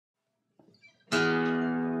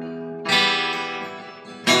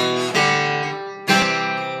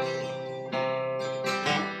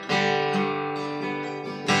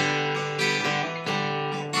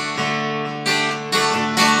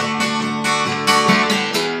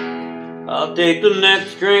I'll take the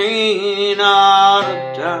next train out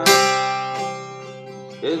of town.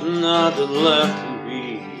 There's nothing left for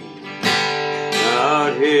me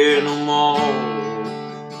out here no more.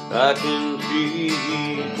 I can see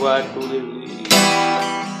quite clearly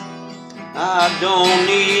I don't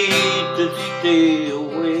need to stay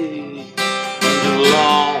away too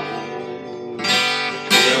long.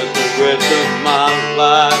 Just the rest of my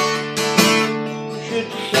life should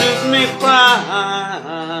suit me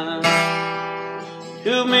fine.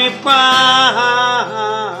 Suit me fine.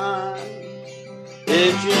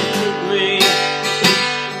 It should suit me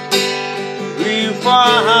real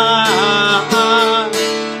fine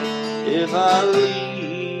if I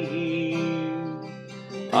leave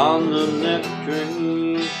on the next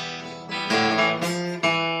train.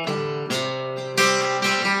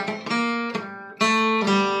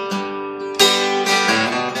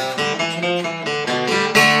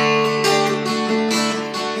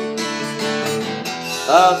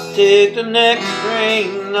 I'll take the next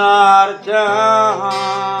train out of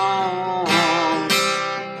town.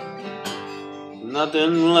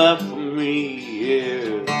 Nothing left for me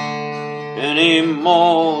here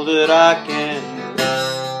anymore that I can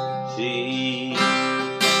see.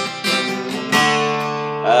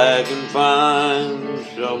 I can find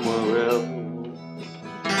somewhere else.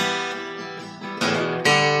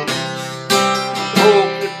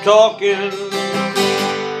 Folks are talking,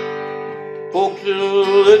 folks are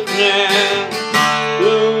listening,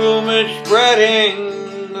 the rumors spreading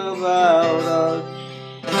about us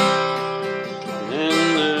in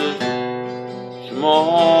this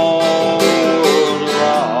small world of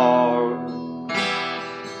ours.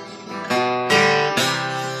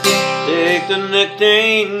 Take the next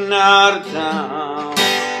train out of town.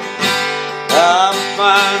 I'll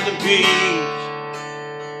find the peace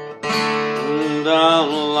down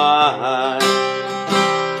the line.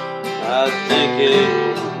 I think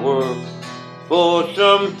it'll work for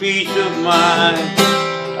some peace of mind.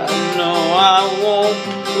 I know I won't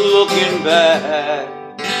be looking back.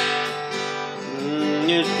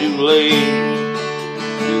 It's too late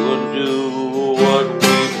to undo what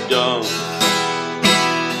we've done.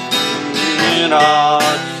 In our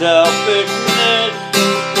selfishness,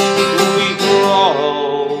 we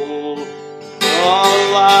crawled our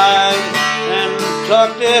lives and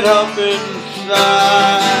tucked it up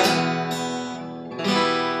inside.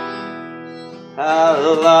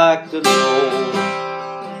 I'd like to know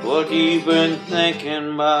what you've been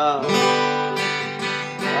thinking about.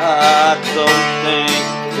 I don't think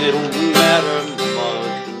it'll matter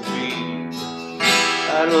much to me.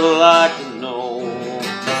 I'd like to know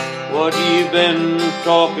what you've been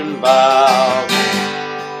talking about.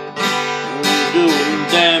 Doing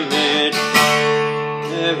damage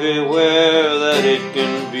everywhere that it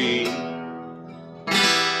can be.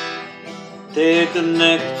 Take the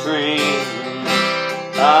next train.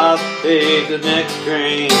 I'll take the next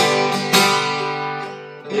train.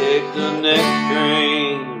 Take the next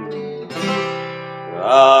train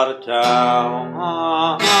out of town.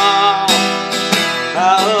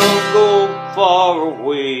 I'll go far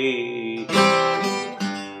away.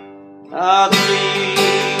 I'll see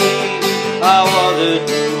how others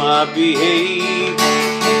might behave.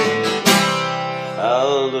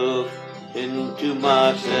 I'll look into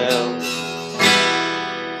myself.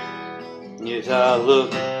 Yes, I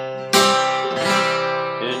look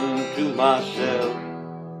into myself.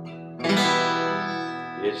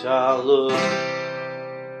 Yes, I look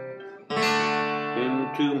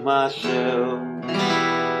into myself.